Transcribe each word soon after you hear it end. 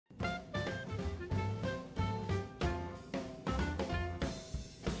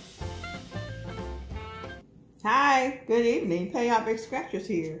Hi, good evening. Payout Big Scratchers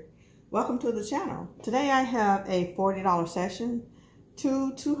here. Welcome to the channel. Today I have a $40 session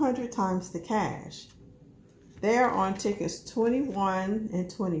to 200 times the cash. They're on tickets 21 and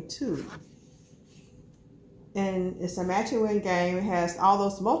 22. And it's a match and win game. It has all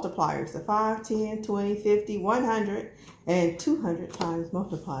those multipliers, the 5, 10, 20, 50, 100, and 200 times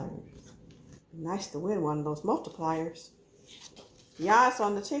multipliers. Nice to win one of those multipliers. The odds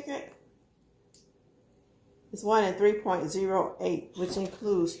on the ticket is 1 in 3.08, which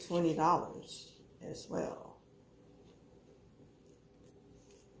includes $20 as well.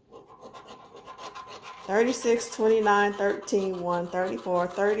 36, 29, 13, 1, 34,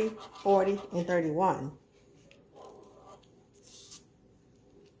 30, 40, and 31.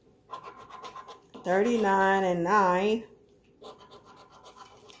 39 and 9.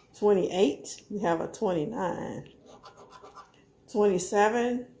 28, we have a 29.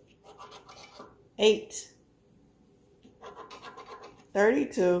 27, 8.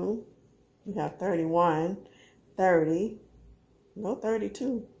 32, we have 31, 30, no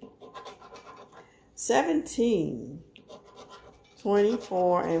 32, 17,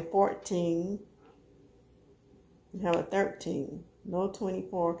 24, and 14, we have a 13, no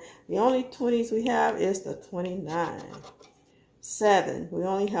 24. The only 20s we have is the 29. 7, we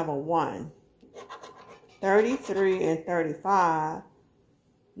only have a 1. 33 and 35,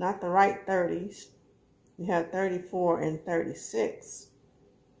 not the right 30s. We have 34 and 36.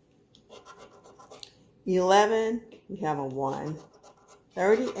 11, we have a 1.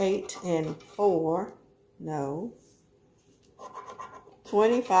 38 and 4, no.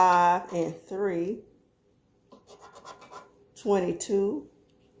 25 and 3. 22,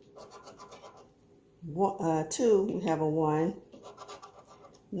 2, we have a 1.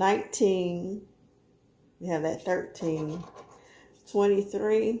 19, we have that 13.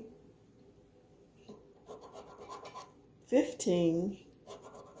 23, 15,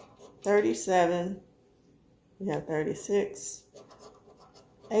 37, we have 36,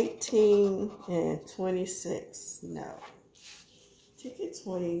 18, and 26, no. Ticket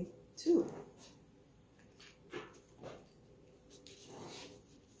 22.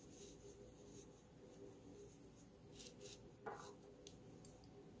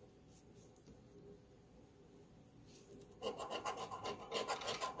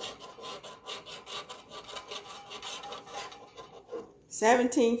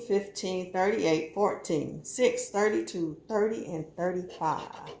 $17, $15, $38, $14, $6, $32, $30, and $35.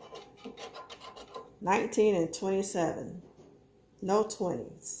 $19 and $27. No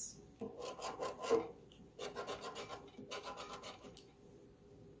 20s.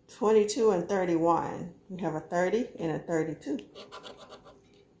 $22 and $31. We have a $30 and a $32.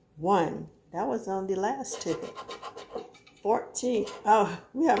 1. That was on the last ticket. 14. Oh,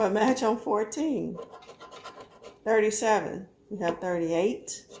 we have a match on 14. 37. We have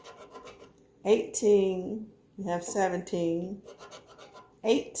 38, 18, we have 17,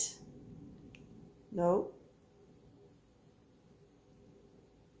 8, no,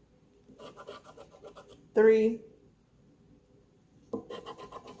 3,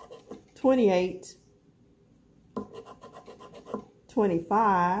 28, 25,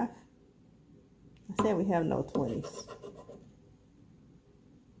 I said we have no 20s.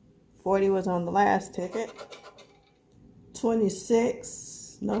 40 was on the last ticket.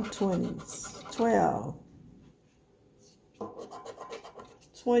 26, no 20s. 12,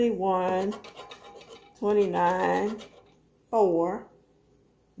 21, 29, 4,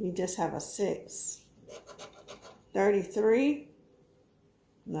 we just have a 6. 33,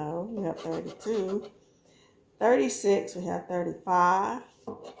 no, we have 32. 36, we have 35.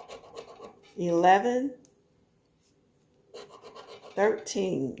 11,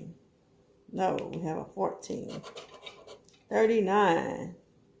 13, no, we have a 14. 39,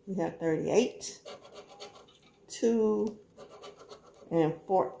 we have 38, 2, and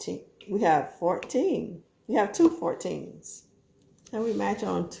 14. We have 14. We have 2 14s. And we match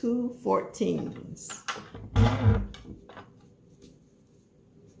on 2 14s.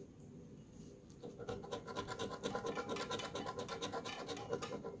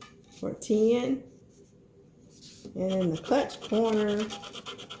 For 10. And in the clutch corner,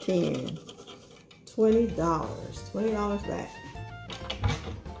 10. $20. $20 back.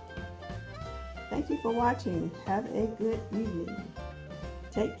 Thank you for watching. Have a good evening.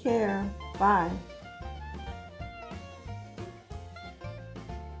 Take care. Bye.